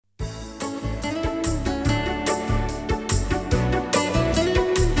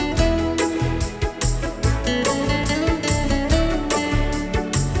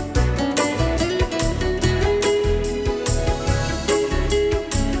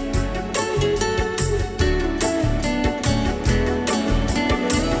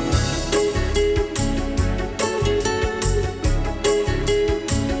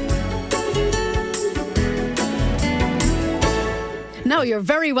You're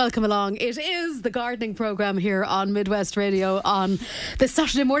very welcome along. It is the gardening programme here on Midwest Radio on this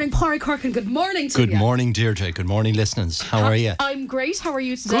Saturday morning. Pádraig Corkin, good morning to you. Good morning, Deirdre. Good morning, listeners. How are you? I'm great. How are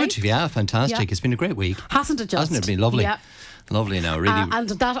you today? Good, yeah, fantastic. Yeah. It's been a great week. Hasn't it just? Hasn't it been lovely? Yeah. Lovely now, really. And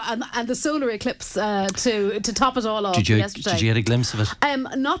the solar eclipse to top it all off yesterday. Did you get a glimpse of it?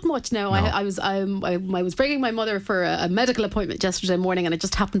 Not much. No. I was bringing my mother for a medical appointment yesterday morning, and it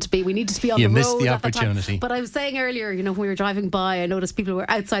just happened to be we needed to be on the road. You missed the opportunity. But I was saying earlier, when we were driving by, I noticed people were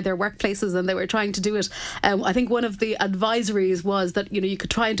outside their workplaces and they were trying to do it. I think one of the advisories was that you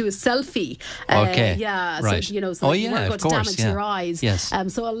could try and do a selfie. Okay. Yeah. Right. So you weren't going to damage your eyes. Yes.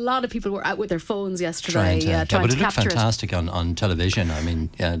 So a lot of people were out with their phones yesterday trying but to it looked capture fantastic on television. I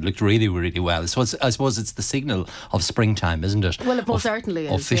mean, yeah, it looked really, really well. So I suppose it's the signal of springtime, isn't it? Well, it most certainly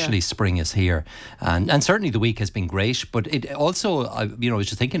is. Officially, spring is here, and certainly the week has been great. But it also, I was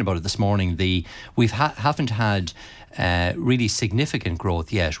just thinking about it this morning. We haven't had really significant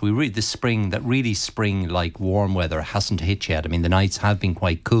growth yet. This spring, that really spring-like warm weather hasn't hit yet. I mean, the nights have been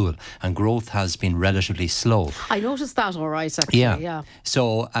quite cool, and growth has been relatively slow. I noticed that, all right, actually. Yeah.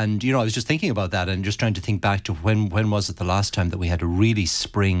 So, and I was just thinking about that and just trying to think back to when was it the last time that we had a really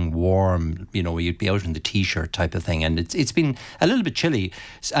spring warm, where you'd be out in the t-shirt type of thing, and it's been a little bit chilly,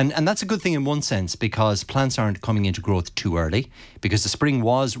 and that's a good thing in one sense, because plants aren't coming into growth too early, because the spring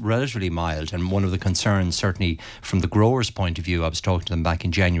was relatively mild, and one of the concerns, certainly from the growers' point of view, I was talking to them back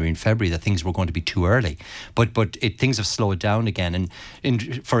in January and February, that things were going to be too early, but things have slowed down again,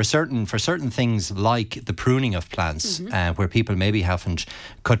 and for certain things like the pruning of plants, where people maybe haven't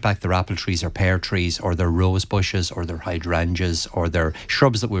cut back their apple trees or pear trees or their rose bushes or their hydrangeas or their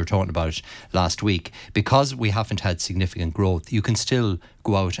shrubs that we were talking about last week, because we haven't had significant growth, you can still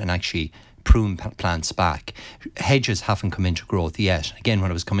go out and actually prune plants back. Hedges haven't come into growth yet. Again,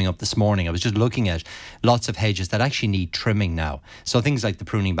 when I was coming up this morning, I was just looking at lots of hedges that actually need trimming now. So things like the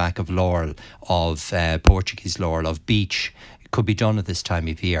pruning back of laurel, of Portuguese laurel, of beech, could be done at this time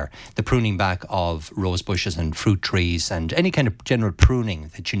of year. The pruning back of rose bushes and fruit trees and any kind of general pruning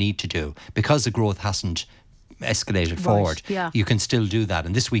that you need to do, because the growth hasn't escalated forward. Yeah. You can still do that,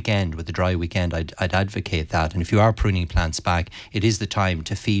 and this weekend, with the dry weekend, I'd advocate that. And if you are pruning plants back, it is the time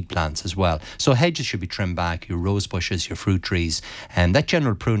to feed plants as well. So hedges should be trimmed back, your rose bushes, your fruit trees, and that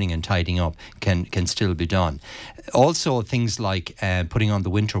general pruning and tidying up can still be done. Also, things like putting on the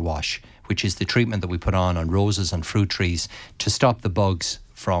winter wash, which is the treatment that we put on roses and fruit trees to stop the bugs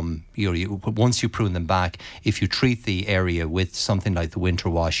from, once you prune them back, if you treat the area with something like the winter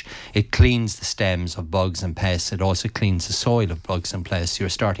wash, it cleans the stems of bugs and pests. It also cleans the soil of bugs and pests. You're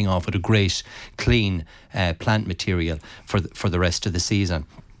starting off with a great, clean plant material for the rest of the season.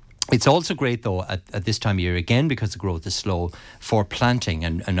 It's also great, though, at this time of year, again, because the growth is slow, for planting.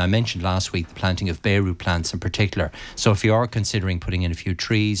 And I mentioned last week the planting of Beirut plants in particular. So if you are considering putting in a few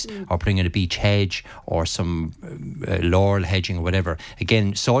trees or putting in a beech hedge or some laurel hedging or whatever,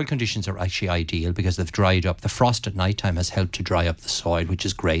 again, soil conditions are actually ideal because they've dried up. The frost at night time has helped to dry up the soil, which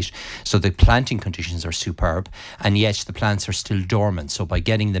is great. So the planting conditions are superb. And yet the plants are still dormant. So by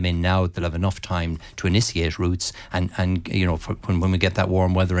getting them in now, they'll have enough time to initiate roots and for when we get that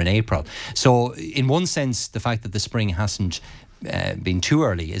warm weather in April. So in one sense, the fact that the spring hasn't been too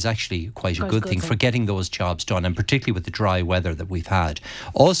early is actually quite a good thing for getting those jobs done, and particularly with the dry weather that we've had.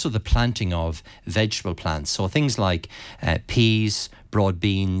 Also the planting of vegetable plants, so things like peas, broad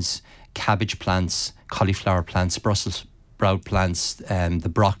beans, cabbage plants, cauliflower plants, Brussels sprout plants,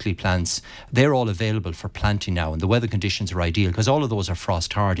 the broccoli plants, they're all available for planting now, and the weather conditions are ideal because all of those are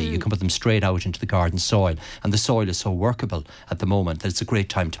frost hardy. You can put them straight out into the garden soil, and the soil is so workable at the moment that it's a great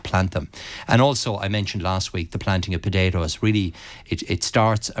time to plant them. And also, I mentioned last week the planting of potatoes. Really, it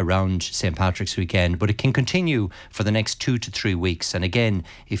starts around St. Patrick's weekend, but it can continue for the next 2 to 3 weeks. And again,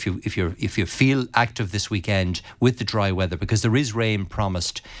 if you feel active this weekend with the dry weather, because there is rain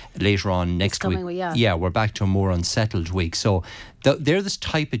promised later on next week. Yeah, we're back to a more unsettled week. So they're the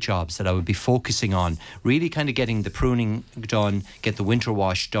type of jobs that I would be focusing on, really kind of getting the pruning done, get the winter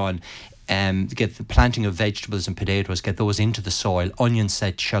wash done, get the planting of vegetables and potatoes, get those into the soil. Onion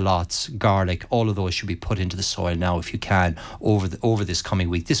set, shallots, garlic, all of those should be put into the soil now if you can over this coming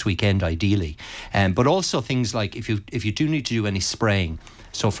week, this weekend ideally. But also things like if you do need to do any spraying,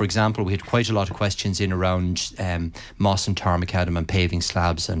 So, for example, we had quite a lot of questions in around moss and tar macadam and paving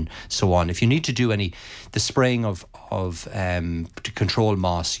slabs and so on. If you need to do the spraying of to control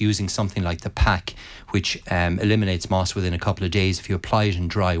moss using something like the pack, which eliminates moss within a couple of days if you apply it in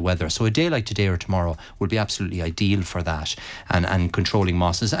dry weather. So a day like today or tomorrow will be absolutely ideal for that and controlling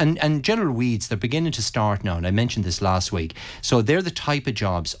mosses. And general weeds, they're beginning to start now, and I mentioned this last week. So they're the type of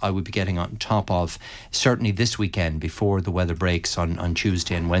jobs I would be getting on top of certainly this weekend before the weather breaks on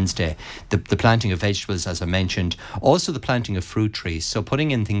Tuesday and Wednesday. The planting of vegetables, as I mentioned, also the planting of fruit trees. So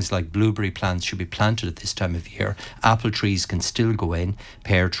putting in things like blueberry plants should be planted at this time of year. Apple trees can still go in,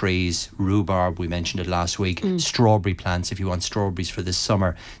 pear trees, rhubarb, we mentioned it last week, strawberry plants if you want strawberries for this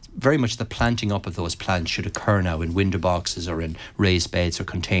summer. Very much the planting up of those plants should occur now in window boxes or in raised beds or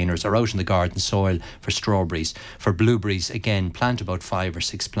containers or out in the garden soil for strawberries. For blueberries, again, plant about 5 or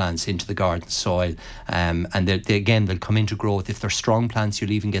 6 plants into the garden soil, and they'll come into growth. If they're strong plants,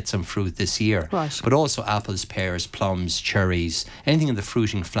 you'll even get some fruit this year. Right. But also apples, pears, plums, cherries, anything in the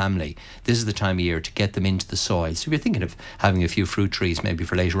fruiting family. This is the time of year to get them into the soil. So if you're thinking of having a few fruit trees maybe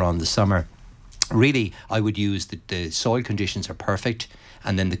for later on in the summer, really, I would use the soil conditions are perfect,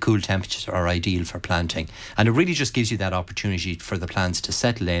 and then the cool temperatures are ideal for planting. And it really just gives you that opportunity for the plants to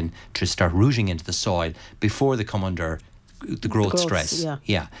settle in, to start rooting into the soil before they come under the growth stress.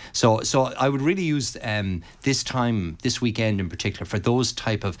 Yeah. So I would really use this weekend in particular, for those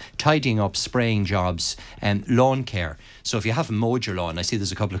type of tidying up, spraying jobs, and lawn care. So if you haven't mowed your lawn, I see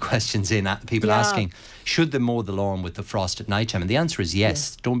there's a couple of questions in, people asking, should they mow the lawn with the frost at night time? And the answer is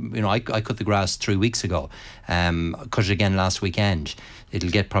yes. I cut the grass 3 weeks ago, cut it again last weekend. It'll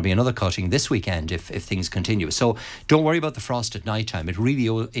get probably another cutting this weekend if things continue. So don't worry about the frost at night time. It really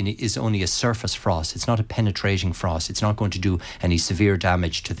is only a surface frost. It's not a penetrating frost. It's not going to do any severe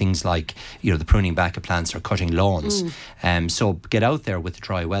damage to things like the pruning back of plants or cutting lawns. So get out there with the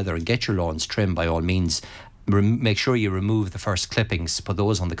dry weather and get your lawns trimmed by all means. Make sure you remove the first clippings, put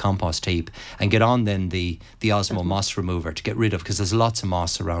those on the compost heap, and get on then the Osmo moss remover to get rid of, because there's lots of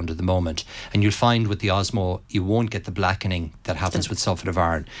moss around at the moment, and you'll find with the Osmo you won't get the blackening that happens with sulphate of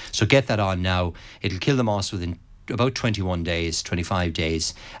iron. So get that on now. It'll kill the moss within about 21 days, 25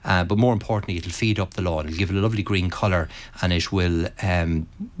 days, but more importantly, it'll feed up the lawn. It'll give it a lovely green colour, and it will,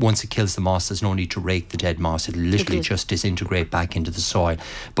 once it kills the moss, there's no need to rake the dead moss. It'll literally just disintegrate back into the soil,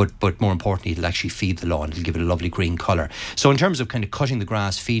 but more importantly, it'll actually feed the lawn. It'll give it a lovely green colour. So in terms of kind of cutting the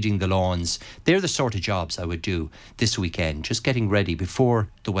grass, feeding the lawns, they're the sort of jobs I would do this weekend, just getting ready before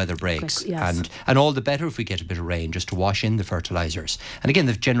the weather breaks. Yes. And all the better if we get a bit of rain, just to wash in the fertilisers. And again,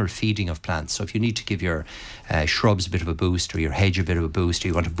 the general feeding of plants. So if you need to give your shrubs a bit of a boost, or your hedge a bit of a boost, or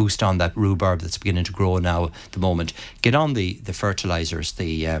you want to boost on that rhubarb that's beginning to grow now at the moment, get on the fertilisers,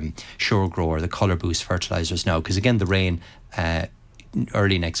 the Sure Grow or the Colour Boost fertilisers now, because again the rain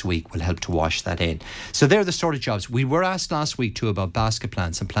early next week will help to wash that in. So they're the sort of jobs. We were asked last week too about basket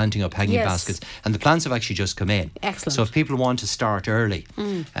plants and planting up hanging baskets, and the plants have actually just come in. Excellent. So if people want to start early,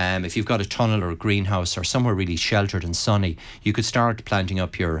 if you've got a tunnel or a greenhouse or somewhere really sheltered and sunny, you could start planting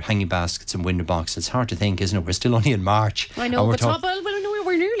up your hanging baskets and window boxes. It's hard to think, isn't it? We're still only in March. I know, but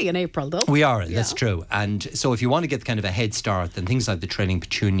we're nearly in April though. We are, that's true. And so if you want to get kind of a head start, then things like the trailing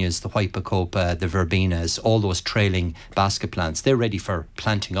petunias, the white bacopa, the verbenas, all those trailing basket plants, they're ready for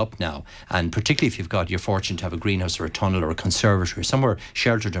planting up now. And particularly if you're fortunate to have a greenhouse or a tunnel or a conservatory or somewhere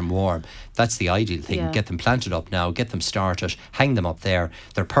sheltered and warm, that's the ideal thing. Get them planted up now, get them started, hang them up there.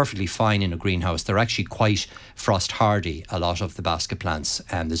 They're perfectly fine in a greenhouse. They're actually quite frost hardy, a lot of the basket plants,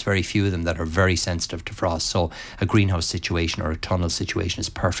 and there's very few of them that are very sensitive to frost. So a greenhouse situation or a tunnel situation is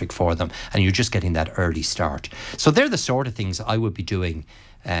perfect for them, and you're just getting that early start. So they're the sort of things I would be doing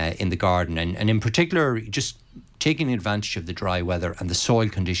in the garden, and in particular just taking advantage of the dry weather and the soil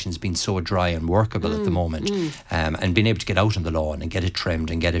conditions being so dry and workable at the moment, and being able to get out on the lawn and get it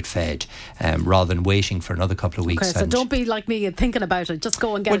trimmed and get it fed, rather than waiting for another couple of weeks. Okay, so don't be like me and thinking about it. Just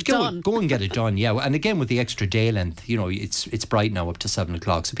go and get it done. Go and get it done, yeah. And again, with the extra day length, it's bright now up to 7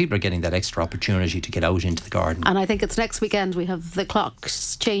 o'clock, so people are getting that extra opportunity to get out into the garden. And I think it's next weekend we have the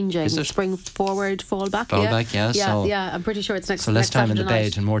clocks changing. Spring forward, fall back. Yeah, I'm pretty sure it's next. So less time in the Saturday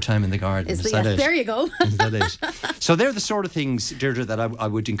bed and more time in the garden. Is that it? There you go. Is that it? So they're the sort of things, Deirdre, that I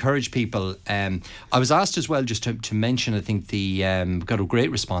would encourage people. I was asked as well just to mention, I think got a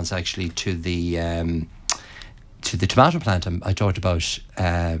great response actually to the tomato plant I talked about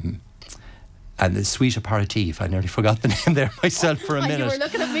and the sweet aperitif. I nearly forgot the name there myself for a minute. You were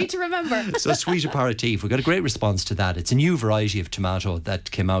looking at me to remember. So sweet aperitif, we got a great response to that. It's a new variety of tomato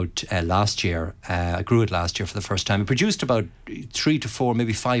that came out last year. I grew it last year for the first time. It produced about 3 to 4,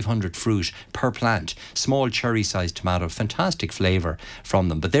 maybe 500 fruit per plant. Small cherry-sized tomato, fantastic flavour from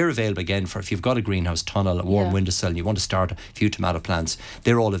them. But they're available again for if you've got a greenhouse tunnel, a warm windowsill, and you want to start a few tomato plants.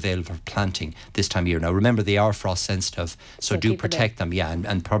 They're all available for planting this time of year. Now remember, they are frost sensitive, so do protect them. Yeah,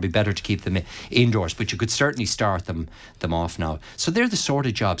 and probably better to keep them indoors, but you could certainly start them off now. So they're the sort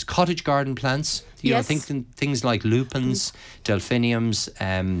of jobs. Cottage garden plants, you know, thinking things like lupins, delphiniums,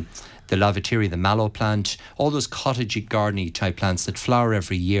 the lavatieri, the mallow plant, all those cottage gardeny type plants that flower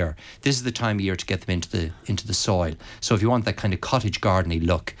every year. This is the time of year to get them into the soil. So if you want that kind of cottage gardeny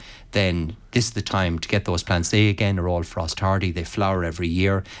look, then this is the time to get those plants. They again are all frost hardy. They flower every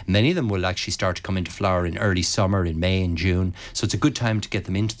year. Many of them will actually start to come into flower in early summer, in May and June. So it's a good time to get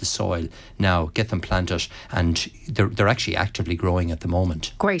them into the soil now, get them planted, and they're actually actively growing at the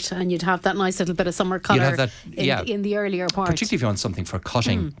moment. Great, and you'd have that nice little bit of summer colour in the earlier part. Particularly if you want something for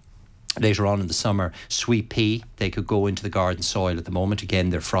cutting. Later on in the summer, sweet pea, they could go into the garden soil at the moment. Again,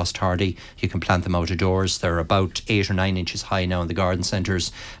 they're frost hardy. You can plant them out of doors. They're about 8 or 9 inches high now in the garden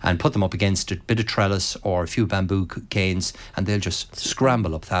centres, and put them up against a bit of trellis or a few bamboo canes, and they'll just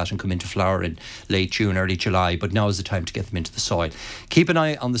scramble up that and come into flower in late June, early July. But now is the time to get them into the soil. Keep an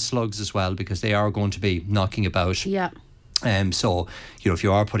eye on the slugs as well, because they are going to be knocking about. Yeah. So, you know, if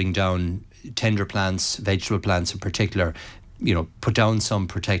you are putting down tender plants, vegetable plants in particular, you know, put down some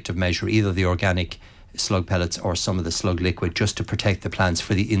protective measure, either the organic slug pellets or some of the slug liquid, just to protect the plants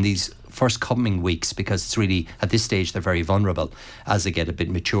in these first coming weeks, because it's really, at this stage, they're very vulnerable. As they get a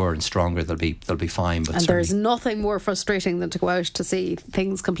bit mature and stronger, they'll be fine. But there's nothing more frustrating than to go out to see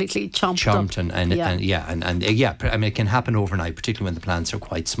things completely chomped up. I mean, it can happen overnight, particularly when the plants are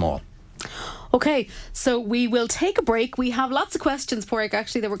quite small. Okay, so we will take a break. We have lots of questions, Pádraig,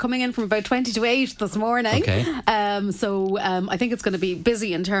 actually, that were coming in from about 20 to 8 this morning. Okay. So I think it's going to be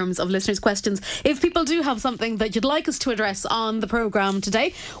busy in terms of listeners' questions. If people do have something that you'd like us to address on the programme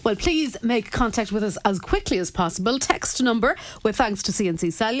today, well, please make contact with us as quickly as possible. Text number, with thanks to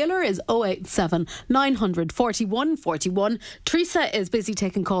CNC Cellular, is 087 900 41 41. Teresa is busy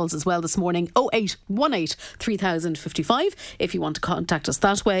taking calls as well this morning, 0818 3055, if you want to contact us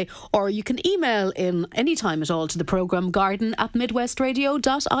that way. Or you can email in any time at all to the programme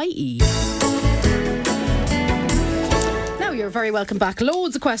garden@midwestradio.ie. Now you're very welcome back.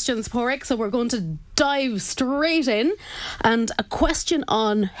 Loads of questions, Pádraig, so we're going to dive straight in. And a question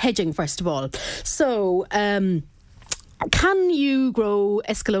on hedging, first of all. So, can you grow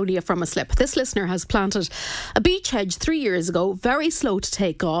Escallonia from a slip? This listener has planted a beech hedge 3 years ago, very slow to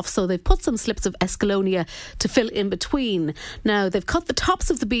take off, so they've put some slips of Escallonia to fill in between. Now, they've cut the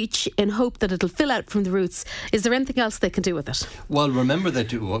tops of the beech in hope that it'll fill out from the roots. Is there anything else they can do with it? Well, remember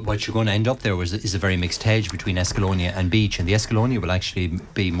that what you're going to end up there is a very mixed hedge between Escallonia and beech, and the Escallonia will actually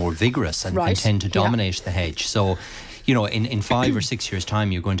be more vigorous and tend to dominate the hedge. So, you know, in 5 or 6 years'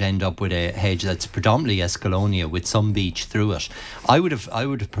 time, you're going to end up with a hedge that's predominantly Escallonia with some beech through it. I would have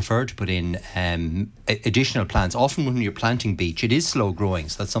preferred to put in additional plants. Often when you're planting beech, it is slow growing,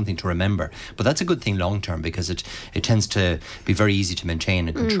 so that's something to remember. But that's a good thing long term, because it tends to be very easy to maintain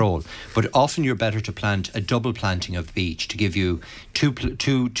and control. But often you're better to plant a double planting of beech to give you two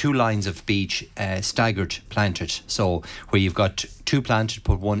lines of beech staggered planted. So where you've got 2 planted,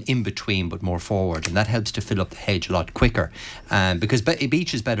 put 1 in between but more forward, and that helps to fill up the hedge a lot quicker, because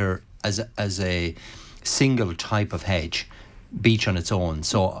beech is better as a single type of hedge, beech on its own.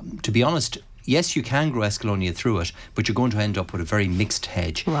 So to be honest, yes, you can grow Escallonia through it, but you're going to end up with a very mixed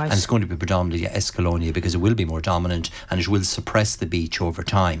hedge, and it's going to be predominantly Escallonia, because it will be more dominant and it will suppress the beech over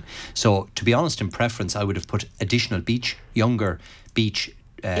time. So to be honest, in preference, I would have put additional beech, younger beech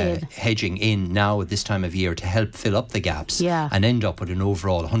hedging in now at this time of year to help fill up the gaps, and end up with an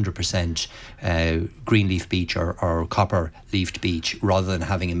overall 100% green leaf beech or copper leafed beech, rather than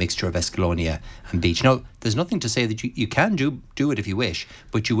having a mixture of Escallonia and beech. Now, there's nothing to say that you can do it if you wish,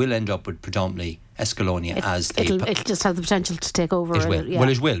 but you will end up with predominantly Escallonia it just has the potential to take over. It will. Well,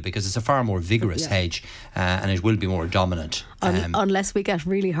 it will, because it's a far more vigorous hedge, and it will be more dominant. Unless we get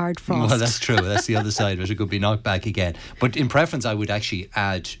really hard frost. Well, that's true. That's the other side of it. It could be knocked back again. But in preference, I would actually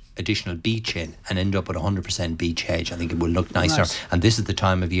add additional beech in and end up with 100% beech hedge. I think it will look nicer. Right. And this is the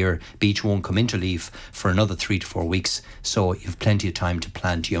time of year beech won't come into leaf for another 3 to 4 weeks, so you've plenty of time to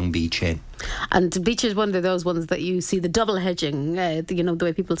plant young beech in. And beech is one of those ones that you see the double hedging, the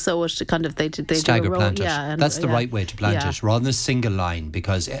way people sow it, kind of they stagger do a row, plant it. yeah, That's the right way to plant it, rather than a single line,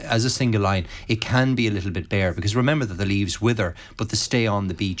 because as a single line it can be a little bit bare, because remember that the leaves wither but they stay on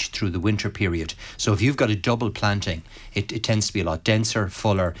the beech through the winter period. So if you've got a double planting, it tends to be a lot denser,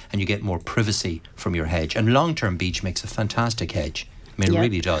 fuller, and you get more privacy from your hedge. And long-term beech makes a fantastic hedge. I mean, it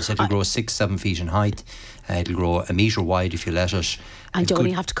really does. It'll grow 6-7 feet in height. It'll grow a metre wide if you let it. And you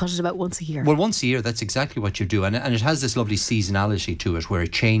only have to cut it about once a year. Well, once a year, that's exactly what you do. And it has this lovely seasonality to it where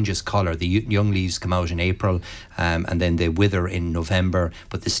it changes colour. The young leaves come out in April and then they wither in November,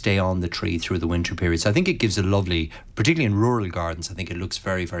 but they stay on the tree through the winter period. So I think it gives a lovely, particularly in rural gardens, I think it looks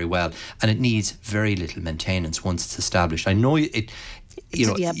very, very well. And it needs very little maintenance once it's established. I know you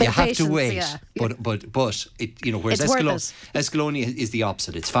have to wait, but whereas Escallonia is the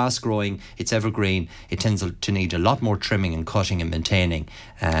opposite. It's fast growing, it's evergreen, it tends to need a lot more trimming and cutting and maintaining.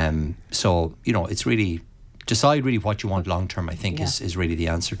 So it's really, decide really what you want long term, I think is really the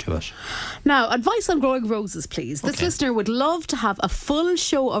answer to it. Now, advice on growing roses, please. This listener would love to have a full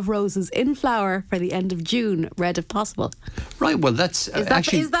show of roses in flower for the end of June, red if possible. Right, well that's is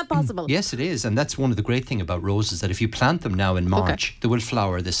that possible? Yes, it is, and that's one of the great things about roses, that if you plant them now in March, they will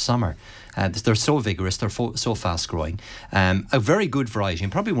flower this summer. They're so vigorous, they're so fast growing. A very good variety,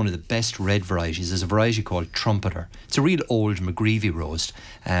 and probably one of the best red varieties, is a variety called Trumpeter. It's a real old McGreevy rose.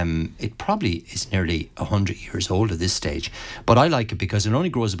 It probably is nearly 100 years old at this stage, but I like it because it only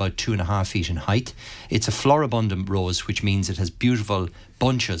grows about 2.5 feet in height. It's a floribundant rose, which means it has beautiful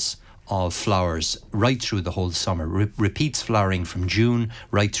bunches of flowers right through the whole summer. Repeats flowering from June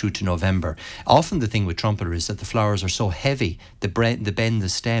right through to November. Often the thing with Trumpeter is that the flowers are so heavy, they bend the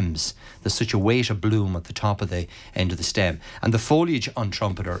stems. There's such a weight of bloom at the top of the end of the stem. And the foliage on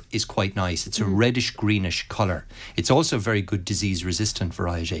Trumpeter is quite nice. It's a reddish greenish colour. It's also a very good disease resistant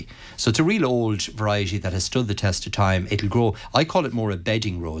variety. So it's a real old variety that has stood the test of time. It'll grow, I call it more a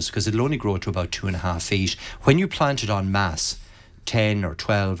bedding rose, because it'll only grow to about 2.5 feet. When you plant it en masse, 10 or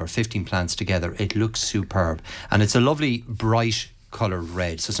 12 or 15 plants together, it looks superb. And it's a lovely bright coloured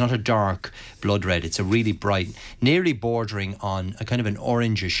red. So it's not a dark blood red, it's a really bright, nearly bordering on a kind of an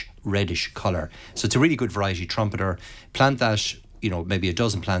orangish reddish colour. So it's a really good variety, Trumpeter. Plant that, maybe a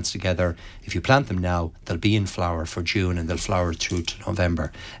dozen plants together. If you plant them now, they'll be in flower for June and they'll flower through to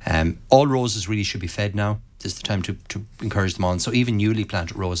November. All roses really should be fed now. This is the time to encourage them on. So even newly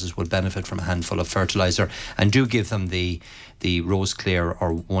planted roses will benefit from a handful of fertiliser, and do give them the Rose Clear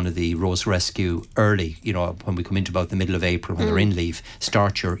or one of the Rose Rescue early, when we come into about the middle of April when they're in leaf.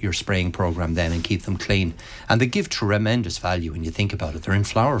 Start your spraying programme then and keep them clean. And they give tremendous value when you think about it. They're in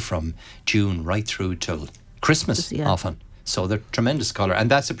flower from June right through till Christmas often. So they're tremendous colour, and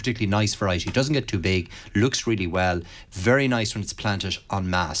that's a particularly nice variety. It doesn't get too big, looks really well, very nice when it's planted en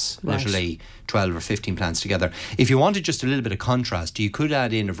masse, literally 12 or 15 plants together. If you wanted just a little bit of contrast, you could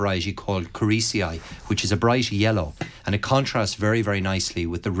add in a variety called Corisii, which is a bright yellow, and it contrasts very, very nicely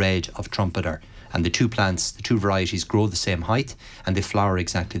with the red of Trumpeter. And the two varieties grow the same height and they flower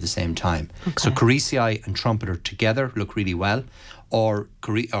exactly the same time. So Corisii and Trumpeter together look really well, or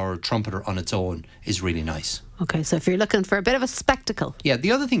Trumpeter on its own is really nice. Okay, so if you're looking for a bit of a spectacle. Yeah,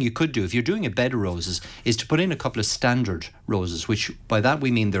 the other thing you could do if you're doing a bed of roses is to put in a couple of standard roses, which by that we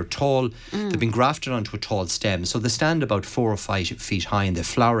mean they're tall, they've been grafted onto a tall stem, so they stand about 4 or 5 feet high and they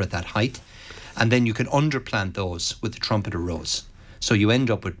flower at that height, and then you can underplant those with the Trumpeter rose. So you end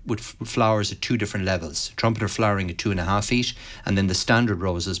up with flowers at 2 different levels. Trumpeter flowering at 2.5 feet, and then the standard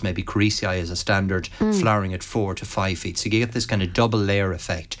roses, maybe Corisii as a standard, flowering at 4 to 5 feet. So you get this kind of double layer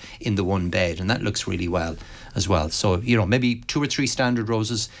effect in the one bed, and that looks really well as well. So, maybe 2 or 3 standard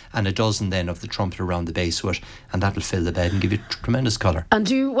roses and a dozen then of the Trumpeter around the base of it, and that'll fill the bed and give you tremendous colour. And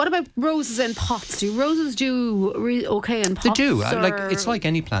what about roses in pots? Do roses do okay in pots? They do. It's like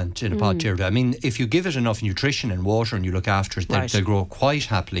any plant in a pot, Deirdre. I mean, if you give it enough nutrition and water and you look after it, they'll grow quite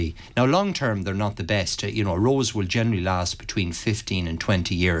happily. Now, long term, they're not the best. A rose will generally last between 15 and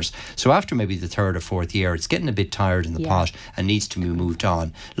 20 years. So after maybe the 3rd or 4th year, it's getting a bit tired in the pot and needs to be moved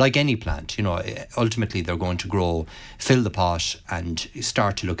on. Like any plant, ultimately they're going to grow, fill the pot and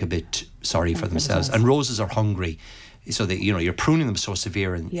start to look a bit sorry for themselves. And roses are hungry. So that you're pruning them so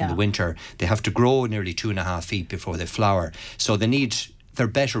severe in the winter, they have to grow nearly 2.5 feet before they flower. So they need they're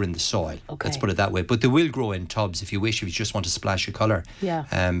better in the soil. Okay. Let's put it that way. But they will grow in tubs if you wish, if you just want to splash of colour.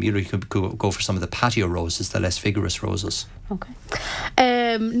 Yeah. You could go for some of the patio roses, the less vigorous roses. Okay.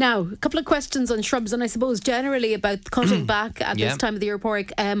 Now, a couple of questions on shrubs, and I suppose generally about cutting back at this time of the year,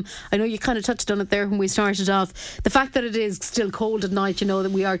 Porrick. I know you kind of touched on it there when we started off. The fact that it is still cold at night,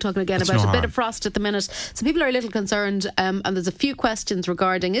 that we are talking again about a bit of frost at the minute. So people are a little concerned, and there's a few questions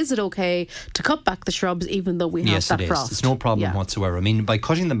regarding, is it okay to cut back the shrubs even though we have that frost? It's no problem whatsoever. I mean, by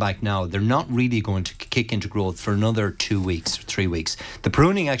cutting them back now, they're not really going to kick into growth for another 2 weeks or 3 weeks. The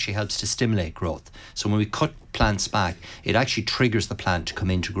pruning actually helps to stimulate growth. So when we cut plants back, it actually triggers the plant to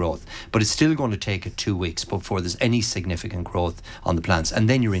come into growth, but it's still going to take it 2 weeks before there's any significant growth on the plants, and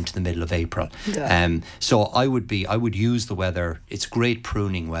then you're into the middle of April. So I would use the weather. It's great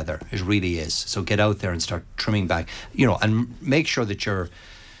pruning weather, it really is. So get out there and start trimming back, and make sure that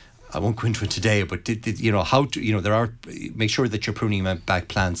I won't go into it today, but make sure that you're pruning back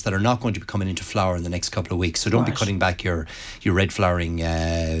plants that are not going to be coming into flower in the next couple of weeks. So don't be cutting back your red flowering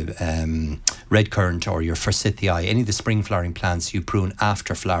red currant or your forsythia, any of the spring flowering plants you prune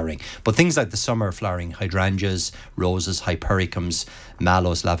after flowering. But things like the summer flowering hydrangeas, roses, hypericums,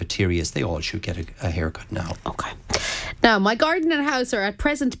 mallows, lavaterias, they all should get a haircut now. Okay. Now, my garden and house are at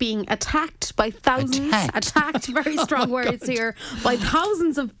present being attacked by thousands, attacked very strong words here, by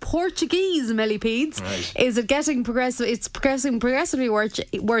thousands of Portuguese millipedes. Right. Is it getting progressively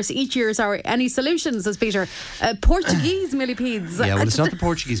worse each year? Sorry, any solutions, says Peter? Portuguese millipedes. Yeah, well, it's not the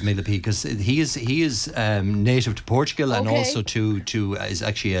Portuguese millipede, because he is native to Portugal and also to is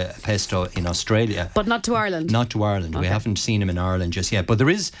actually a pesto in Australia. But not to Ireland? Not to Ireland. Okay. We haven't seen him in Ireland just yet. But there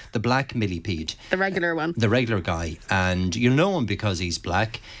is the black millipede. The regular one. The regular guy. And you'll know him because he's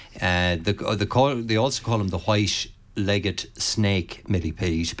black. They also call him the white-legged snake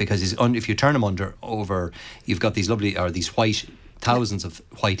millipede, because if you turn him over, you've got these white, thousands of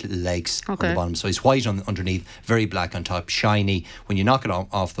white little legs on the bottom. So he's white underneath, very black on top, shiny. When you knock it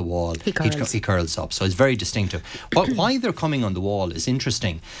off the wall, he curls up. So it's very distinctive. But why they're coming on the wall is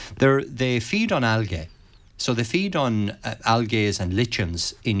interesting. They feed on algae. So they feed on algae and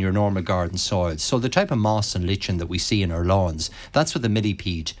lichens in your normal garden soil. So the type of moss and lichen that we see in our lawns, that's what the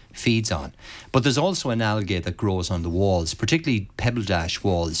millipede feeds on. But there's also an algae that grows on the walls, particularly pebble dash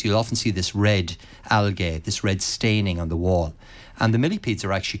walls. You'll often see this red algae, this red staining on the wall. And the millipedes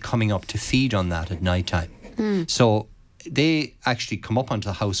are actually coming up to feed on that at night time. So they actually come up onto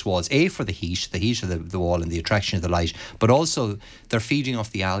the house walls, for the heat of the wall and the attraction of the light, but also they're feeding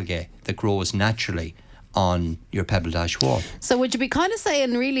off the algae that grows naturally on your pebble dash wall. So would you be kind of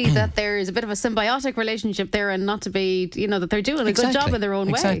saying really that there is a bit of a symbiotic relationship there, and not to be, that they're doing a good job in their own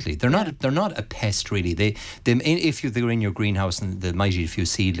way? Exactly. They're not a pest really. If they're in your greenhouse, and they might eat a few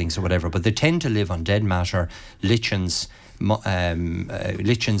seedlings or whatever, but they tend to live on dead matter, lichens,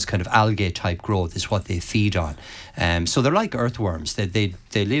 kind of algae type growth is what they feed on. So they're like earthworms. They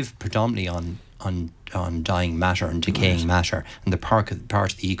live predominantly on dying matter and decaying matter, and they're part of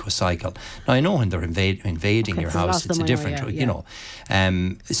the eco-cycle. Now, I know when they're invading your house, it's a different,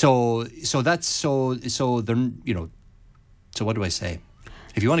 So that's so they're So what do I say?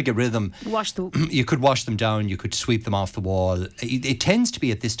 If you want to get rid of them, you could wash them down, you could sweep them off the wall. It tends to be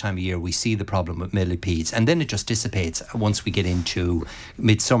at this time of year we see the problem with millipedes, and then it just dissipates once we get into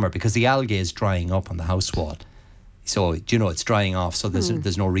midsummer, because the algae is drying up on the house wall. So, it's drying off, so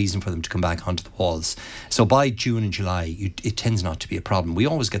there's no reason for them to come back onto the walls. So by June and July, it tends not to be a problem. We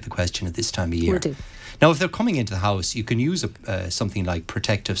always get the question at this time of year. We do. Now, if they're coming into the house, you can use something like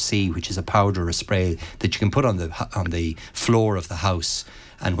Protective C, which is a powder or a spray that you can put on the floor of the house,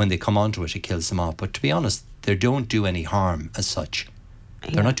 and when they come onto it, it kills them off. But to be honest, they don't do any harm as such.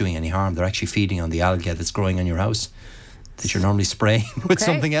 They're not doing any harm. They're actually feeding on the algae that's growing on your house, that you're normally spraying with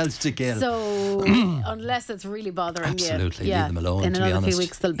something else to kill. So, unless it's really bothering you. Absolutely, leave them alone, in to be honest. Few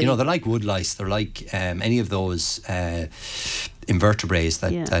weeks they'll be. They're like wood lice. They're like any of those invertebrates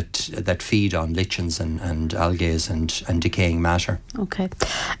that feed on lichens and algae and decaying matter. Okay.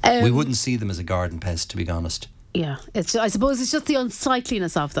 We wouldn't see them as a garden pest, to be honest. Yeah, I suppose it's just the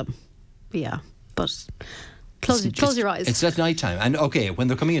unsightliness of them. Yeah, but... Close your eyes. It's at night time. And when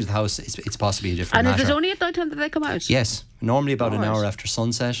they're coming into the house, it's possibly a different matter. And is it only at night time that they come out? Yes. Normally about an hour after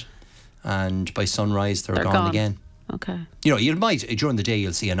sunset. And by sunrise, they're gone again. Okay. You might, during the day,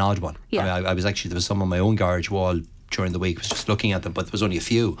 you'll see an odd one. Yeah. I was actually, there was some on my own garage wall during the week. I was just looking at them, but there was only a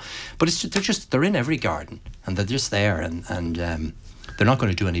few. But they're in every garden. And they're just there. And they're not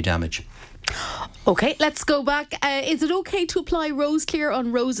going to do any damage. Okay, let's go back. Is it okay to apply Rose Clear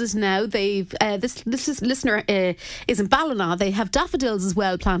on roses now? They've this listener is in Ballina. They have daffodils as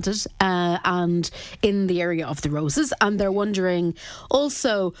well planted and in the area of the roses, and they're wondering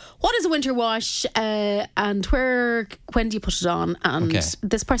also what is a winter wash and when do you put it on? And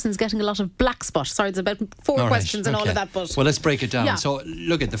this person's getting a lot of black spot. Sorry, it's about four questions and all of that. But well, let's break it down. So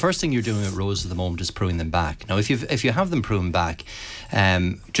look, at the first thing you're doing with roses at the moment is pruning them back. Now, if you have them pruned back,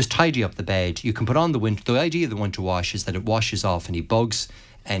 just tidy up the bed. You can put on the winter. The idea of the winter wash is that it washes off any bugs,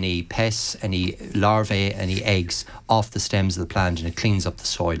 any pests, any larvae, any eggs off the stems of the plant, and it cleans up the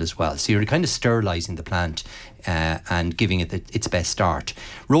soil as well. So you're kind of sterilising the plant and giving it its best start.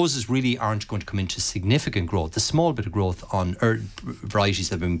 Roses really aren't going to come into significant growth. A small bit of growth on varieties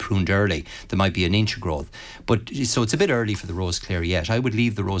that have been pruned early. There might be an inch of growth, so it's a bit early for the Rose Clear yet. I would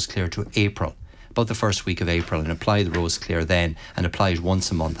leave the Rose Clear to April. About the first week of April, and apply the Rose Clear then, and apply it once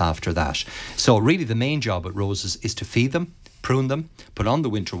a month after that. So really the main job with roses is to feed them, prune them, put on the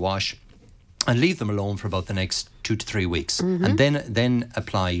winter wash, and leave them alone for about the next 2 to 3 weeks. And then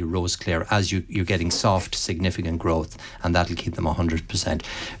apply your Rose Clear as you're getting soft, significant growth, and that'll keep them 100%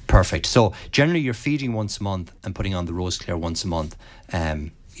 perfect. So generally you're feeding once a month and putting on the Rose Clear once a month.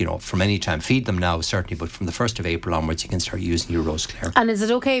 From any time. Feed them now, certainly, but from the 1st of April onwards, you can start using your Rose Clear. And is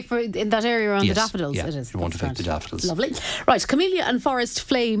it okay for in that area around the daffodils? Yeah, it is. It won't affect the daffodils. Lovely. Right, Camellia and Forest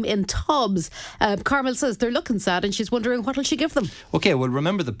Flame in tubs. Carmel says they're looking sad and she's wondering what will she give them? Okay, well,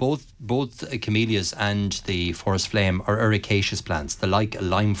 remember that both camellias and the Forest Flame are ericaceous plants. They like a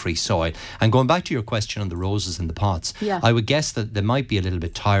lime-free soil. And going back to your question on the roses in the pots, I would guess that they might be a little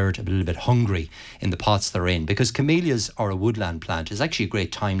bit tired, a little bit hungry in the pots they're in, because camellias are a woodland plant. It's actually a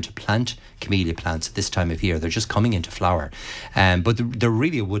great time to plant camellia plants at this time of year. They're just coming into flower, but they're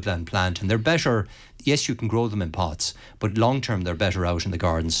really a woodland plant, and they're better. Yes, you can grow them in pots, but long term they're better out in the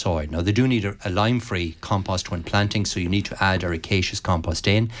garden soil. Now they do need a lime-free compost when planting, so you need to add ericaceous compost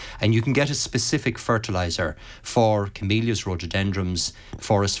in, and you can get a specific fertiliser for camellias, rhododendrons,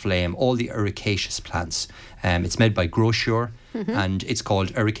 Forest Flame, all the ericaceous plants. It's made by Grosure, and it's called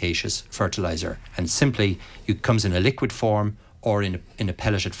ericaceous fertiliser, and simply it comes in a liquid form or in a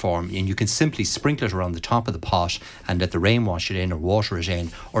pelleted form, and you can simply sprinkle it around the top of the pot and let the rain wash it in or water it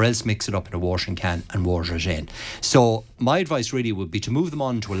in, or else mix it up in a watering can and water it in. So my advice really would be to move them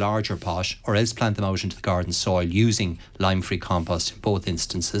on to a larger pot, or else plant them out into the garden soil using lime-free compost in both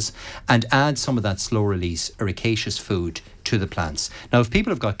instances, and add some of that slow release ericaceous food to the plants. Now, if people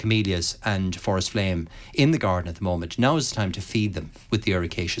have got camellias and Forest Flame in the garden at the moment, now is the time to feed them with the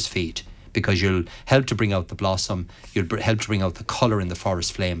ericaceous feed, because you'll help to bring out the blossom, you'll help to bring out the colour in the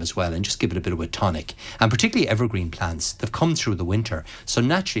Forest Flame as well, and just give it a bit of a tonic. And particularly evergreen plants, they've come through the winter, so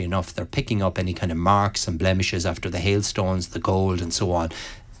naturally enough they're picking up any kind of marks and blemishes after the hailstones, the cold and so on.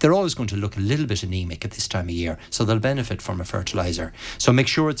 They're always going to look a little bit anemic at this time of year, so they'll benefit from a fertiliser. So make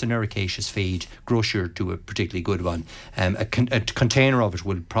sure it's an ericaceous feed. Grosure do a particularly good one. A container of it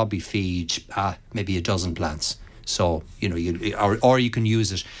will probably feed maybe a dozen plants. So, or you can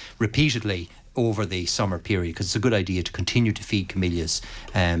use it repeatedly over the summer period, because it's a good idea to continue to feed camellias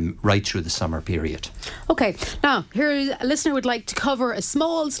right through the summer period. Okay, now here a listener would like to cover a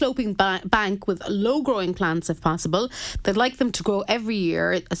small sloping bank with low growing plants if possible. They'd like them to grow every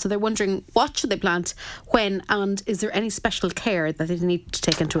year, so they're wondering what should they plant, when, and is there any special care that they need to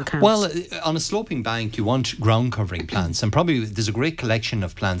take into account? Well, on a sloping bank you want ground covering plants, and probably there's a great collection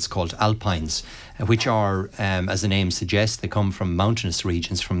of plants called alpines, which are, as the name suggests, they come from mountainous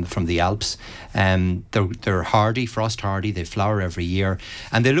regions, from the Alps. They're hardy, frost hardy, they flower every year,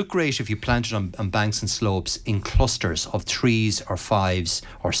 and they look great if you plant it on banks and slopes in clusters of 3s or 5s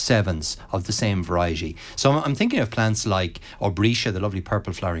or 7s of the same variety. So I'm thinking of plants like Aubrietia, the lovely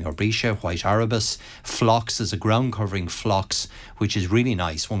purple flowering Aubrietia, white arabis, phlox, there's a ground covering phlox which is really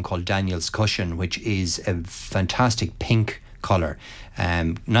nice, one called Daniel's Cushion, which is a fantastic pink colour.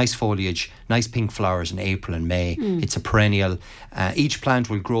 Nice foliage, nice pink flowers in April and May. It's a perennial. Each plant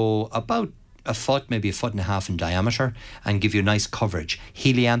will grow about a foot, maybe a foot and a half in diameter, and give you nice coverage.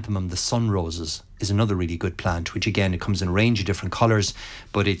 Helianthemum, the sun roses, is another really good plant, which again, it comes in a range of different colours,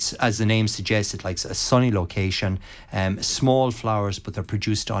 but it's, as the name suggests, it likes a sunny location. Small flowers, but they're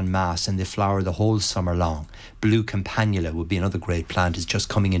produced en masse, and they flower the whole summer long. Blue Campanula would be another great plant. It's just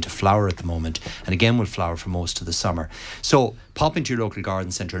coming into flower at the moment, and again will flower for most of the summer. So pop into your local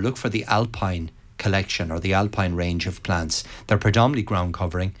garden centre, look for the alpine collection or the alpine range of plants. They're predominantly ground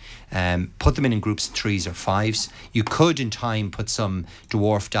covering. Put them in groups of 3s or 5s. You could in time put some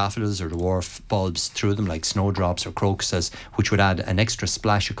dwarf daffodils or dwarf bulbs through them, like snowdrops or crocuses, which would add an extra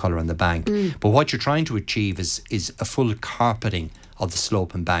splash of colour on the bank. But what you're trying to achieve is a full carpeting of the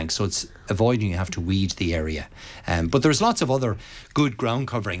slope and bank. So it's avoiding, you have to weed the area. But there's lots of other good ground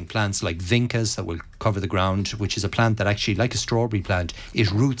covering plants like vincas that will cover the ground, which is a plant that actually, like a strawberry plant,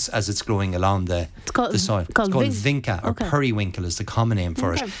 it roots as it's growing along the soil. It's called vinca, or periwinkle is the common name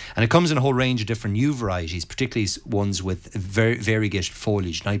for it. And it comes in a whole range of different new varieties, particularly ones with very variegated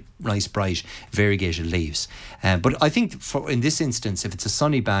foliage, nice bright variegated leaves. But I think in this instance, if it's a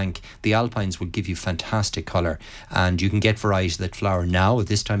sunny bank, the alpines will give you fantastic colour, and you can get varieties that flower now at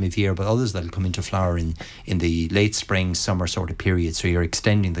this time of year, but others that will come into flower in the late spring, summer sort of period, so you're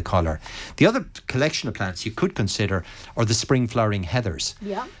extending the colour. The other collection of plants you could consider are the spring flowering heathers,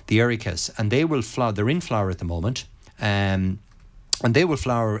 the ericas, and they will flower. They're in flower at the moment, and they will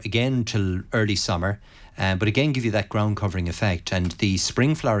flower again till early summer, but again give you that ground covering effect. And the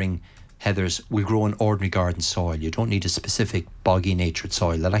spring flowering heathers will grow in ordinary garden soil. You don't need a specific boggy natured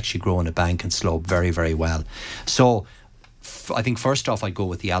soil. They'll actually grow on a bank and slope very, very well. So I think first off I'd go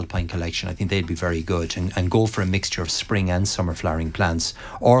with the alpine collection. I think they'd be very good, and go for a mixture of spring and summer flowering plants,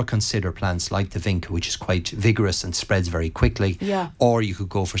 or consider plants like the vinca, which is quite vigorous and spreads very quickly, or you could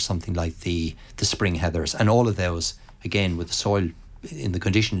go for something like the spring heathers, and all of those again with the soil in the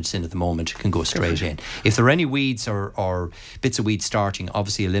condition it's in at the moment can go straight in. If there are any weeds or bits of weeds starting,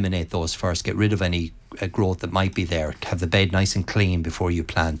 obviously eliminate those first. Get rid of any growth that might be there. Have the bed nice and clean before you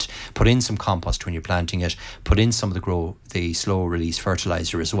plant. Put in some compost when you're planting it. Put in some of the slow release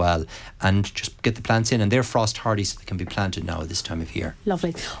fertilizer as well, and just get the plants in. And they're frost hardy, so they can be planted now at this time of year.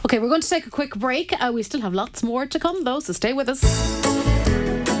 Lovely. Okay, we're going to take a quick break. We still have lots more to come though, so stay with us.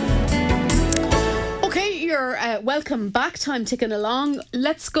 You're welcome back. Time ticking along.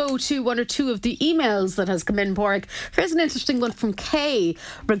 Let's go to one or two of the emails that has come in, Porrick. Here's an interesting one from Kay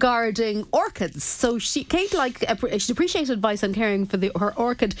regarding orchids. So Kate she'd appreciate advice on caring for her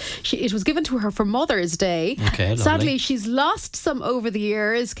orchid. It was given to her for Mother's Day. Okay, sadly, she's lost some over the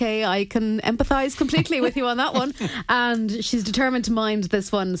years. Kay, I can empathise completely with you on that one, and she's determined to mind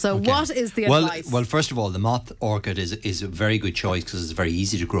this one. So what is the advice? Well, first of all, the moth orchid is a very good choice because it's very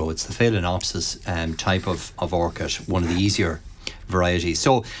easy to grow. It's the Phalaenopsis type of orchid, one of the easier varieties.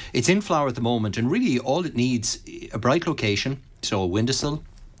 So it's in flower at the moment, and really all it needs, a bright location, so a windowsill.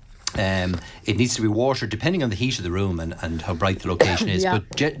 It needs to be watered depending on the heat of the room and how bright the location is, but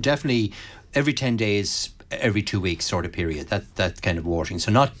definitely every 10 days, every 2 weeks sort of period, that kind of watering. So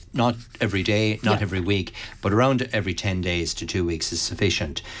not every day, not every week, but around every 10 days to 2 weeks is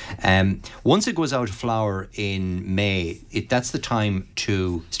sufficient. Once it goes out of flower in May, that's the time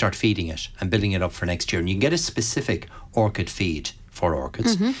to start feeding it and building it up for next year. And you can get a specific orchid feed for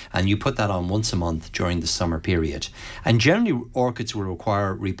orchids, and you put that on once a month during the summer period. And generally orchids will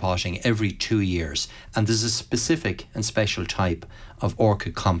require repotting every 2 years, and there's a specific and special type of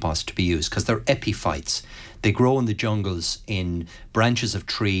orchid compost to be used because they're epiphytes. They grow in the jungles in branches of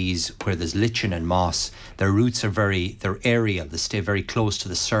trees where there's lichen and moss. Their roots are they're aerial. They stay very close to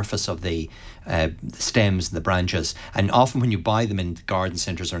the surface of the stems and the branches. And often when you buy them in garden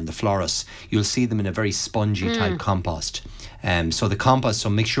centres or in the florists, you'll see them in a very spongy type compost. So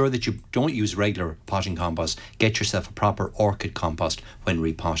make sure that you don't use regular potting compost. Get yourself a proper orchid compost when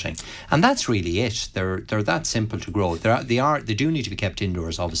repotting, and that's really it. They're that simple to grow. They do need to be kept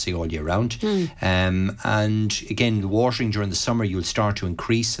indoors, obviously, all year round. And again, the watering during the summer you'll start to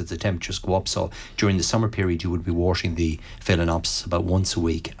increase as the temperatures go up. So during the summer period, you would be watering the Phalaenopsis about once a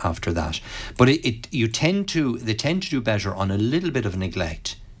week after that. But they tend to do better on a little bit of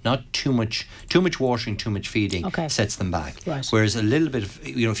neglect. Not too much watering, too much feeding sets them back. Right. Whereas a little bit of,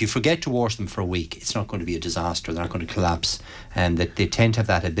 if you forget to water them for a week, it's not going to be a disaster. They're not going to collapse, and that they tend to have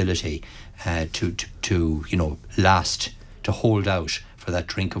that ability to last, to hold out for that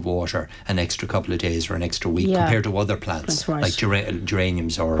drink of water an extra couple of days or an extra week compared to other plants like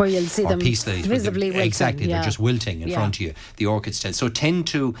geraniums or where you'll see them peace lilies. Visibly wilting. Exactly, they're just wilting in front of you. The orchids tend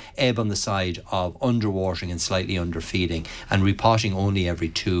to ebb on the side of underwatering and slightly underfeeding, and repotting only every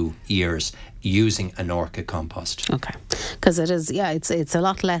 2 years using an orchid compost. Okay, because it is, it's a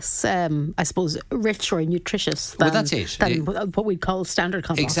lot less, I suppose, rich or nutritious than, that's it. than what we call standard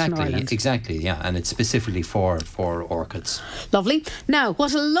compost in Ireland. Exactly, and it's specifically for orchids. Lovely. Now,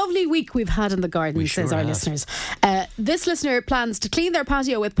 what a lovely week we've had in the garden, says our listeners. This listener plans to clean their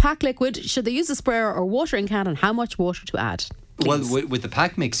patio with pack liquid. Should they use a sprayer or watering can, and how much water to add? Please. Well, with the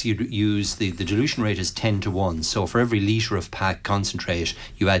pack mix, you use the dilution rate is 10 to 1. So for every litre of pack concentrate,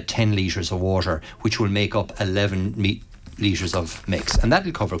 you add 10 litres of water, which will make up 11 litres of mix, and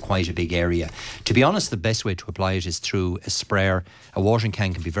that'll cover quite a big area. To be honest, the best way to apply it is through a sprayer. A watering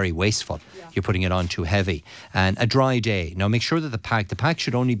can be very wasteful. You're putting it on too heavy. And a dry day. Now make sure that the pack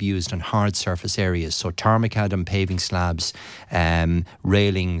should only be used on hard surface areas, so tarmac macadam, paving slabs,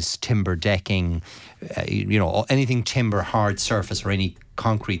 railings, timber decking, anything timber, hard surface, or any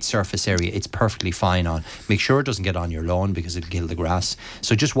concrete surface area, it's perfectly fine on. Make sure it doesn't get on your lawn because it'll kill the grass.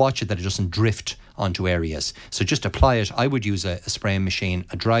 So just watch it that it doesn't drift onto areas. So just apply it. I would use a spraying machine.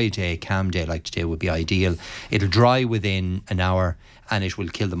 A dry day, calm day like today would be ideal. It'll dry within an hour and it will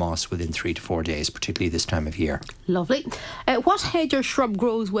kill the moss within 3 to 4 days, particularly this time of year. Lovely. What hedge or shrub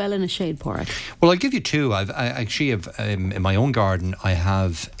grows well in a shade, Porrick? Well, I'll give you two. I actually have, in my own garden, I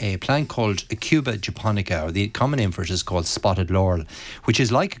have a plant called Acuba japonica, or the common name for it is called spotted laurel, which is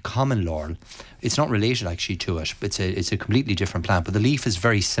like a common laurel. It's not related actually to it. It's a completely different plant, but the leaf is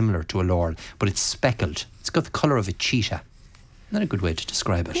very similar to a laurel, but it's speckled. It's got the colour of a cheetah. Not a good way to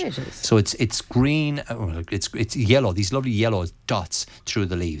describe it. Yeah, it is. So it's green, it's yellow, these lovely yellow dots through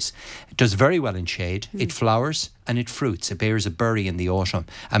the leaves. It does very well in shade. It flowers and it fruits. It bears a berry in the autumn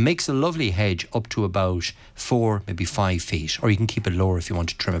and makes a lovely hedge up to about 4, maybe 5 feet, or you can keep it lower if you want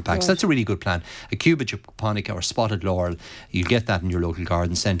to trim it back. Right. So that's a really good plant. Acuba japonica or spotted laurel, you get that in your local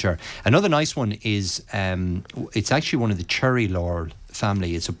garden centre. Another nice one is, it's actually one of the cherry laurel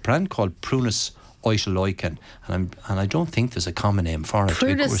family. It's a plant called Prunus oescholoicon, and I don't think there's a common name for it.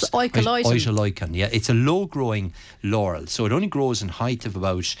 Prunus oescholoicon. Yeah, it's a low-growing laurel, so it only grows in height of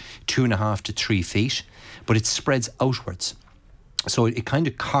about 2.5 to 3 feet, but it spreads outwards. So it kind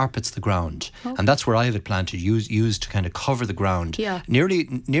of carpets the ground, and that's where I have it planted, used to kind of cover the ground. Yeah.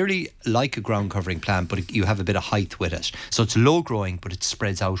 Nearly like a ground covering plant, but you have a bit of height with it. So it's low growing, but it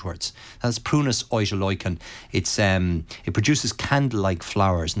spreads outwards. That's Prunus oescholoicon. It produces candle-like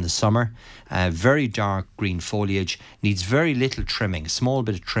flowers in the summer. Very dark green foliage, needs very little trimming, a small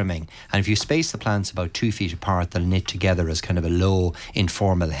bit of trimming. And if you space the plants about 2 feet apart, they'll knit together as kind of a low,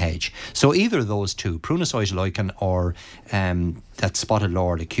 informal hedge. So either of those two, Prunus oescholoicon or that spotted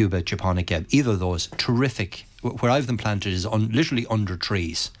laurel, Acuba japonica, either of those, terrific. Where I've them planted is literally under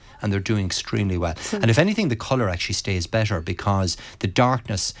trees, and they're doing extremely well. And if anything, the colour actually stays better because the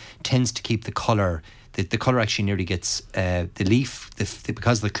darkness tends to keep the colour. The colour actually nearly gets the leaf,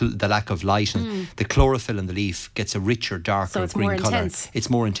 because of the lack of light, and the chlorophyll in the leaf gets a richer, darker green colour. It's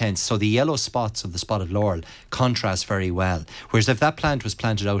more intense. So the yellow spots of the spotted laurel contrast very well. Whereas if that plant was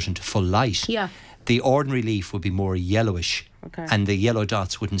planted out into full light, the ordinary leaf would be more yellowish, and the yellow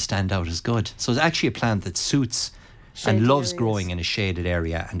dots wouldn't stand out as good. So it's actually a plant that suits and loves growing in a shaded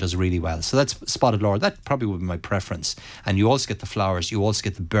area and does really well. So that's spotted laurel. That probably would be my preference. And you also get the flowers, you also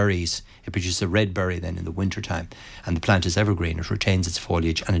get the berries. It produces a red berry then in the winter time, and the plant is evergreen. It retains its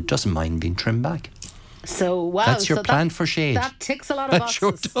foliage and it doesn't mind being trimmed back. So wow, that's your plant for shade. That ticks a lot of boxes.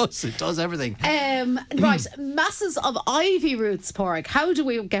 Sure does. It does everything. Right, masses of ivy roots, Porrick. How do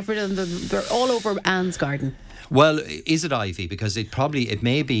we get rid of them? They're all over Anne's garden. Well, is it ivy? Because it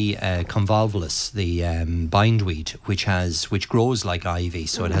may be convolvulus, the bindweed, which grows like ivy.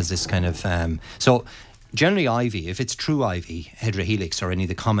 So it has this kind of so. Generally ivy, if it's true ivy, Hedrohelix or any of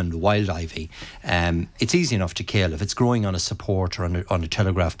the common wild ivy, it's easy enough to kill. If it's growing on a support or on a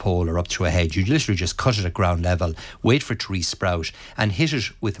telegraph pole or up through a hedge, you literally just cut it at ground level, wait for it to re-sprout and hit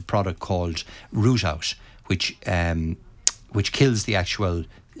it with a product called Root Out, which kills the actual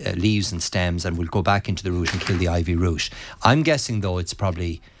leaves and stems and will go back into the root and kill the ivy root. I'm guessing though it's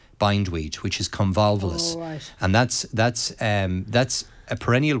probably bindweed, which is convolvulus. Right. And that's a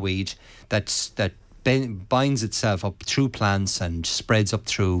perennial weed that binds itself up through plants and spreads up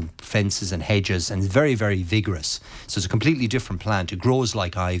through fences and hedges, and is very, very vigorous. So it's a completely different plant. It grows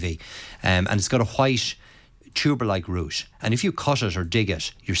like ivy, and it's got a white tuber-like root. And if you cut it or dig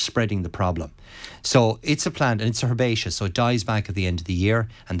it, you're spreading the problem. So it's a plant, and it's a herbaceous, so it dies back at the end of the year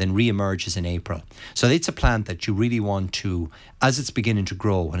and then re-emerges in April. So it's a plant that you really want to, as it's beginning to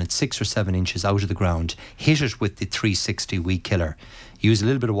grow, when it's 6 or 7 inches out of the ground, hit it with the 360 weed killer. Use a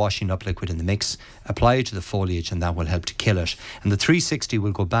little bit of washing up liquid in the mix, apply it to the foliage, and that will help to kill it. And the 360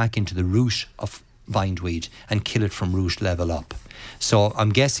 will go back into the root of bindweed and kill it from root level up. So I'm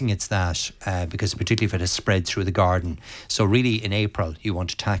guessing it's that, because particularly if it has spread through the garden. So really in April you want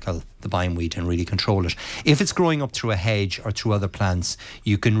to tackle the bindweed and really control it. If it's growing up through a hedge or through other plants,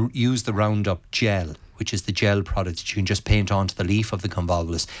 you can use the Roundup gel, which is the gel product that you can just paint onto the leaf of the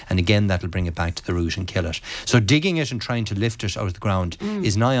convolvulus, and again that'll bring it back to the root and kill it. So digging it and trying to lift it out of the ground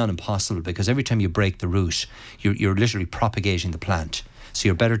is nigh on impossible, because every time you break the root, you're literally propagating the plant. So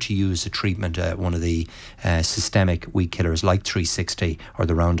you're better to use a treatment, one of the systemic weed killers like 360 or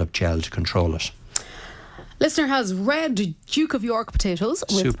the Roundup gel to control it. Listener has red Duke of York potatoes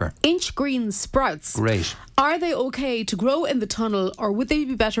with Super. inch green sprouts. Great. Are they okay to grow in the tunnel, or would they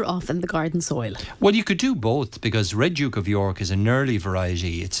be better off in the garden soil? Well, you could do both, because Red Duke of York is an early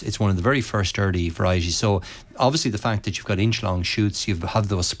variety. It's one of the very first early varieties. So obviously the fact that you've got inch-long shoots, you've had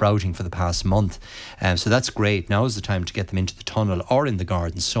those sprouting for the past month. So that's great. Now is the time to get them into the tunnel or in the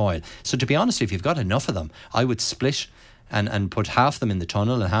garden soil. So to be honest, if you've got enough of them, I would split and put half them in the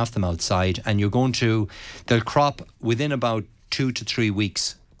tunnel and half them outside, and they'll crop within about 2 to 3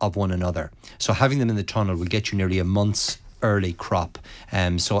 weeks of one another. So having them in the tunnel will get you nearly a month's early crop.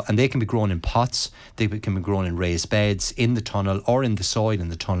 And they can be grown in pots, they can be grown in raised beds, in the tunnel, or in the soil in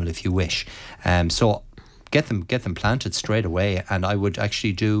the tunnel if you wish. So get them planted straight away, and I would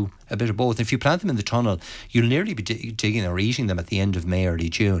actually do a bit of both. If you plant them in the tunnel, you'll nearly be digging or eating them at the end of May, early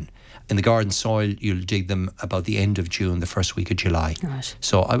June. In the garden soil, you'll dig them about the end of June, the first week of July. Right.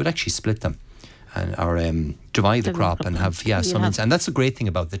 So I would actually split them or divide the crop and have and that's the great thing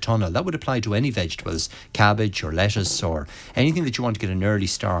about the tunnel. That would apply to any vegetables, cabbage or lettuce or anything that you want to get an early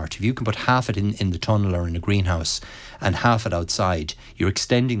start. If you can put half it in the tunnel or in a greenhouse and half it outside, you're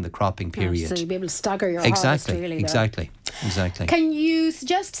extending the cropping period. So you'll be able to stagger your harvest really. Exactly. Can you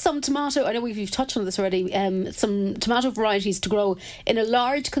suggest some tomato, I know we've touched on this already, some tomato varieties to grow in a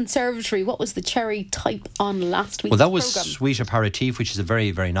large conservatory? What was the cherry type on last week's Well, that was programme? Sweet Aperitif, which is a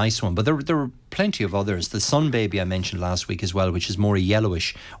very, very nice one. But there were plenty of others. The Sun Baby I mentioned last week as well, which is more a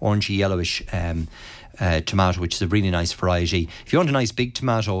yellowish, orangey yellowish tomato, which is a really nice variety. If you want a nice big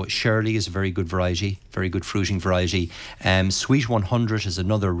tomato, Shirley is a very good variety, very good fruiting variety. Sweet 100 is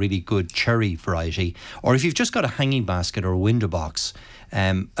another really good cherry variety. Or if you've just got a hanging basket or a window box,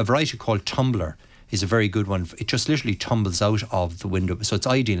 a variety called Tumbler is a very good one. It just literally tumbles out of the window, so it's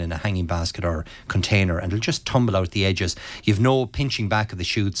ideal in a hanging basket or container, and it'll just tumble out the edges. You've no pinching back of the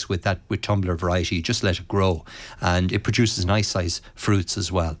shoots with Tumbler variety. You just let it grow, and it produces nice size fruits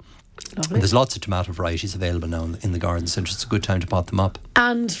as well. Lovely. There's lots of tomato varieties available now in the garden centre. It's a good time to pot them up.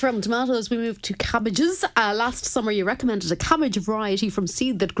 And from tomatoes we move to cabbages. Last summer you recommended a cabbage variety from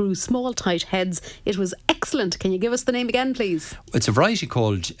seed that grew small tight heads. It was excellent. Can you give us the name again, please? It's a variety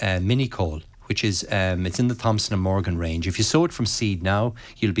called Mini Cole, which is it's in the Thompson and Morgan range. If you sow it from seed now,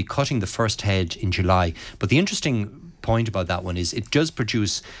 you'll be cutting the first head in July. But the interesting point about that one is it does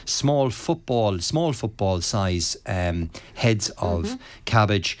produce small football size heads of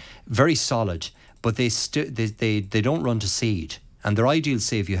cabbage, very solid, but they don't run to seed, and they're ideal,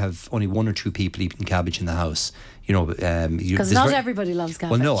 say, if you have only 1 or 2 people eating cabbage in the house. Because not everybody loves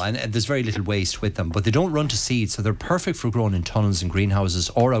cabbage. Well, no, and there's very little waste with them, but they don't run to seed, so they're perfect for growing in tunnels and greenhouses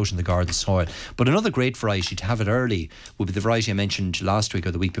or out in the garden soil. But another great variety to have it early would be the variety I mentioned last week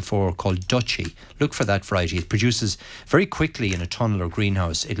or the week before, called Dutchy. Look for that variety. It produces very quickly in a tunnel or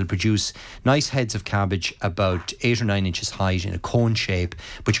greenhouse. It'll produce nice heads of cabbage about 8 or 9 inches height in a cone shape,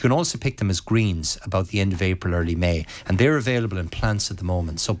 but you can also pick them as greens about the end of April, early May, and they're available in plants at the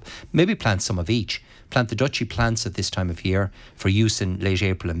moment. So maybe plant some of each. Plant the Dutchy plants at this time of year for use in late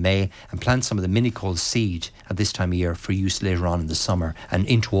April and May, and plant some of the Mini Cole seed at this time of year for use later on in the summer and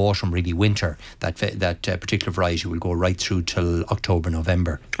into autumn, really winter. That particular variety will go right through till October,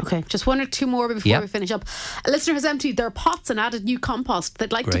 November. Okay, just 1 or 2 more before we finish up. A listener has emptied their pots and added new compost.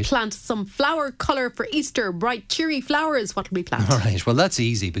 They'd like to plant some flower colour for Easter, bright cheery flowers. What will we plant? All right, well, that's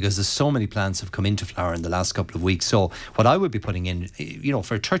easy because there's so many plants have come into flower in the last couple of weeks. So what I would be putting in,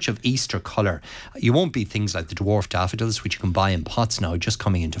 for a touch of Easter colour, you won't be things like the dwarf daffodils, which you can buy in pots now, just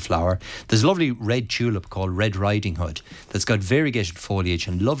coming into flower. There's a lovely red tulip called Red Riding Hood that's got variegated foliage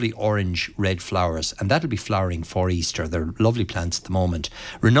and lovely orange red flowers, and that'll be flowering for Easter. They're lovely plants at the moment.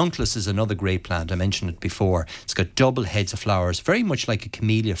 Ranunculus is another great plant. I mentioned it before. It's got double heads of flowers, very much like a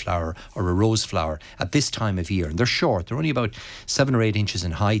camellia flower or a rose flower at this time of year. And they're short. They're only about 7 or 8 inches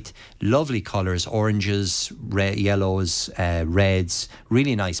in height. Lovely colours, oranges, yellows, reds.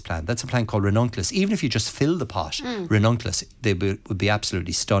 Really nice plant. That's a plant called Ranunculus. Even if you just fill the pot, Ranunculus, they would be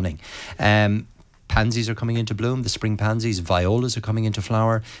absolutely stunning. Pansies are coming into bloom, the spring pansies. Violas are coming into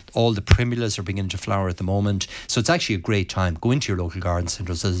flower. All the primulas are beginning to flower at the moment. So it's actually a great time. Go into your local garden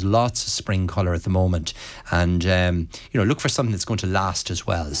centres. There's lots of spring colour at the moment. And, look for something that's going to last as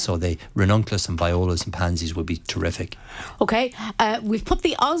well. So the ranunculus and violas and pansies would be terrific. Okay. We've put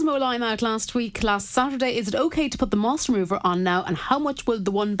the Osmo lime out last Saturday. Is it okay to put the moss remover on now? And how much will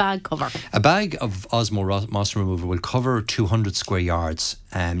the one bag cover? A bag of Osmo moss remover will cover 200 square yards.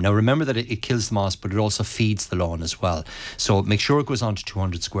 Now remember that it kills the moss but it also feeds the lawn as well. So make sure it goes on to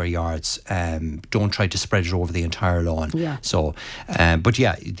 200 square yards. Don't try to spread it over the entire lawn. Yeah. So, but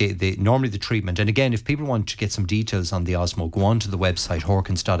yeah, normally the treatment, and again, if people want to get some details on the Osmo, go on to the website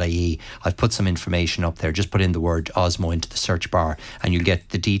horkins.ie. I've put some information up there. Just put in the word Osmo into the search bar and you'll get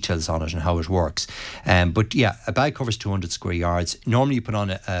the details on it and how it works. But yeah, a bag covers 200 square yards. Normally you put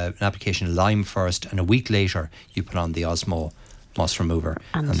on an application of lime first, and a week later you put on the Osmo moss remover,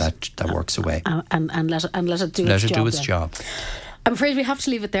 and that works away. And let it do its job. I'm afraid we have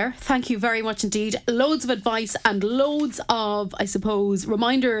to leave it there. Thank you very much indeed. Loads of advice and loads of, I suppose,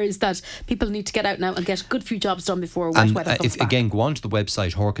 reminders that people need to get out now and get a good few jobs done before wet weather comes back. Again, go on to the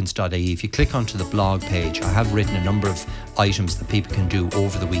website horkins.ie. If you click onto the blog page, I have written a number of items that people can do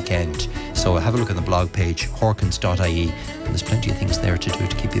over the weekend. So have a look at the blog page, horkins.ie, and there's plenty of things there to do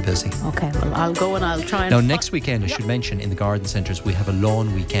to keep you busy. Okay, well, I'll go and I'll try and... Now, next weekend, I should mention, in the garden centres, we have a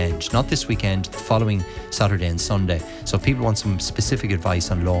lawn weekend. Not this weekend, the following Saturday and Sunday. So if people want some specific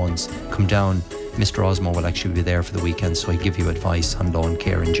advice on lawns, come down. Mr. Osmo will actually be there for the weekend, so he'll give you advice on lawn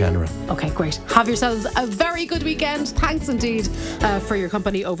care in general. Okay, great. Have yourselves a very good weekend. Thanks indeed for your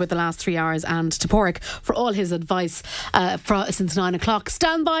company over the last 3 hours, and to Porrick for all his advice since 9 o'clock.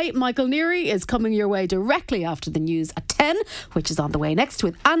 Stand by. Michael Neary is coming your way directly after the news at 10, which is on the way next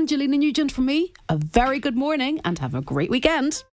with Angelina Nugent. From me, a very good morning and have a great weekend.